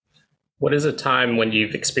What is a time when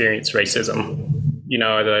you've experienced racism?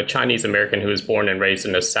 The Chinese American who was born and raised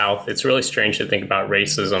in the South, it's really strange to think about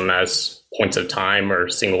racism as points of time or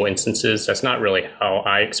single instances. That's not really how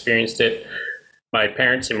I experienced it. My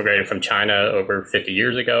parents immigrated from China over 50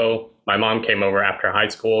 years ago. My mom came over after high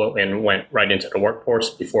school and went right into the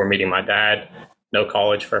workforce before meeting my dad. No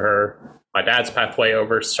college for her. My dad's pathway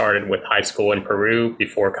over started with high school in Peru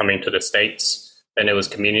before coming to the States. Then it was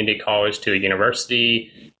community college to a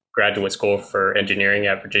university, graduate school for engineering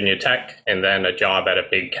at Virginia Tech, and then a job at a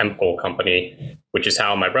big chemical company, which is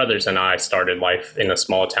how my brothers and I started life in a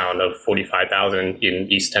small town of 45,000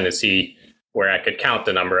 in East Tennessee, where I could count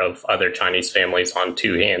the number of other Chinese families on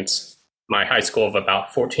two hands. My high school of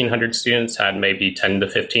about 1,400 students had maybe 10 to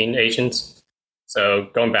 15 Asians. So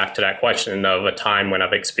going back to that question of a time when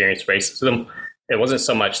I've experienced racism, it wasn't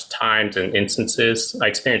so much times and instances. I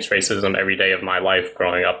experienced racism every day of my life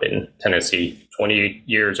growing up in Tennessee, 20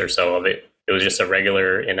 years or so of it. It was just a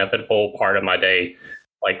regular, inevitable part of my day,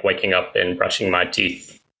 like waking up and brushing my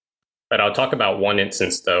teeth. But I'll talk about one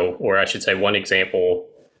instance, though, or I should say one example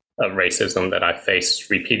of racism that I faced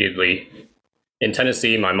repeatedly. In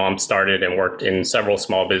Tennessee, my mom started and worked in several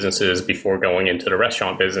small businesses before going into the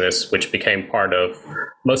restaurant business, which became part of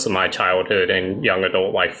most of my childhood and young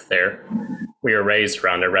adult life there. We were raised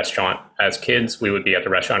around a restaurant. As kids, we would be at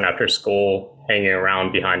the restaurant after school, hanging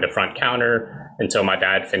around behind the front counter until my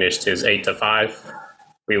dad finished his 8 to 5.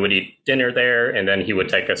 We would eat dinner there, and then he would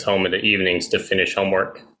take us home in the evenings to finish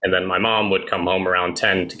homework. And then my mom would come home around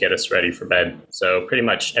 10 to get us ready for bed. So pretty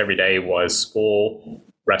much every day was school,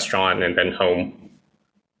 restaurant, and then home.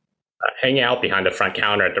 Hanging out behind the front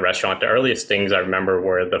counter at the restaurant, the earliest things I remember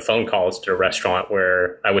were the phone calls to the restaurant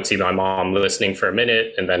where I would see my mom listening for a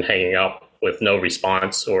minute and then hanging up with no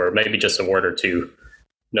response, or maybe just a word or two.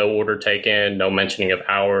 No order taken, no mentioning of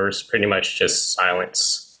hours, pretty much just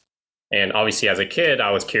silence. And obviously as a kid, I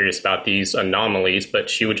was curious about these anomalies, but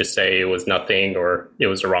she would just say it was nothing or it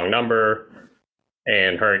was the wrong number.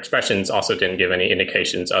 And her expressions also didn't give any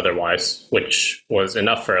indications otherwise, which was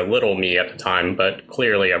enough for a little me at the time, but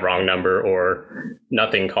clearly a wrong number or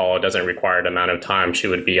nothing call doesn't require the amount of time she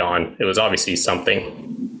would be on. It was obviously something.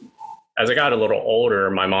 As I got a little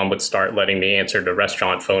older, my mom would start letting me answer the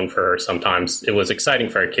restaurant phone for her sometimes. It was exciting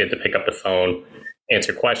for a kid to pick up the phone,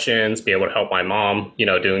 answer questions, be able to help my mom,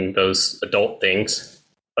 doing those adult things.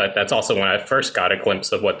 But that's also when I first got a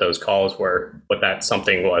glimpse of what those calls were, what that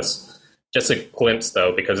something was. Just a glimpse,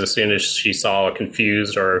 though, because as soon as she saw a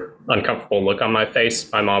confused or uncomfortable look on my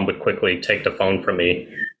face, my mom would quickly take the phone from me,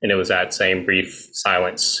 and it was that same brief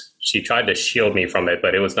silence. She tried to shield me from it,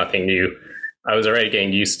 but it was nothing new. I was already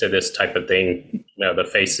getting used to this type of thing, the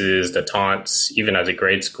faces, the taunts, even as a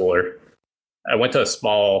grade schooler. I went to a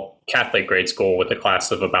small Catholic grade school with a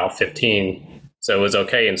class of about 15, so it was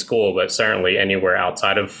okay in school, but certainly anywhere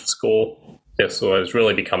outside of school, this was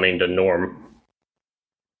really becoming the norm.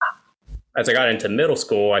 As I got into middle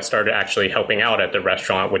school, I started actually helping out at the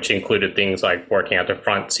restaurant, which included things like working at the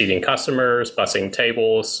front, seating customers, bussing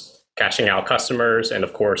tables, cashing out customers, and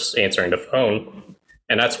of course, answering the phone.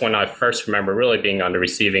 And that's when I first remember really being on the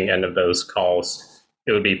receiving end of those calls.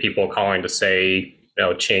 It would be people calling to say,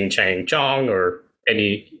 ching, chang, chong, or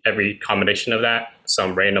every combination of that,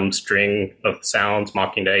 some random string of sounds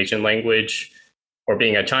mocking the Asian language. Or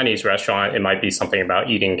being a Chinese restaurant, it might be something about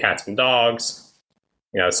eating cats and dogs.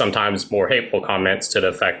 Sometimes more hateful comments to the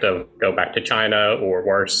effect of go back to China or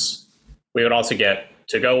worse. We would also get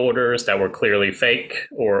to-go orders that were clearly fake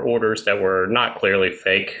or orders that were not clearly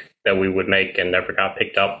fake that we would make and never got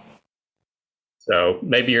picked up. So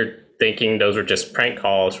maybe you're thinking those were just prank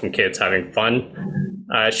calls from kids having fun.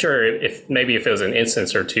 Sure, if it was an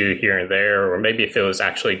instance or two here and there, or maybe if it was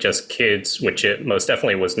actually just kids, which it most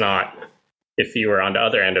definitely was not. If you were on the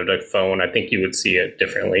other end of the phone, I think you would see it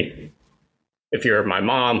differently. If you're my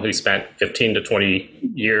mom, who spent 15 to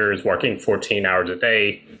 20 years working 14 hours a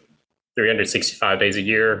day, 365 days a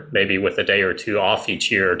year, maybe with a day or two off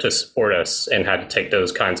each year to support us, and had to take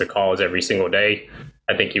those kinds of calls every single day,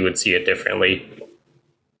 I think you would see it differently.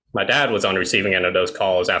 My dad was on the receiving end of those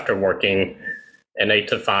calls after working an 8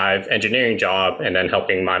 to 5 engineering job and then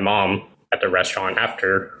helping my mom at the restaurant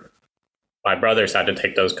after. My brothers had to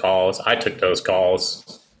take those calls. I took those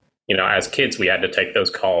calls. As kids, we had to take those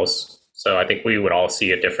calls. So I think we would all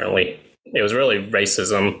see it differently. It was really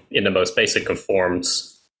racism in the most basic of forms.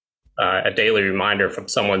 A daily reminder from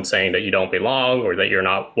someone saying that you don't belong or that you're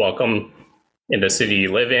not welcome in the city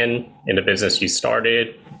you live in the business you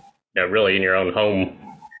started, really in your own home.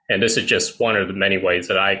 And this is just one of the many ways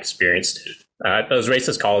that I experienced it. Those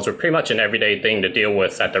racist calls were pretty much an everyday thing to deal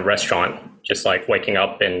with at the restaurant, just like waking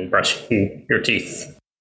up and brushing your teeth.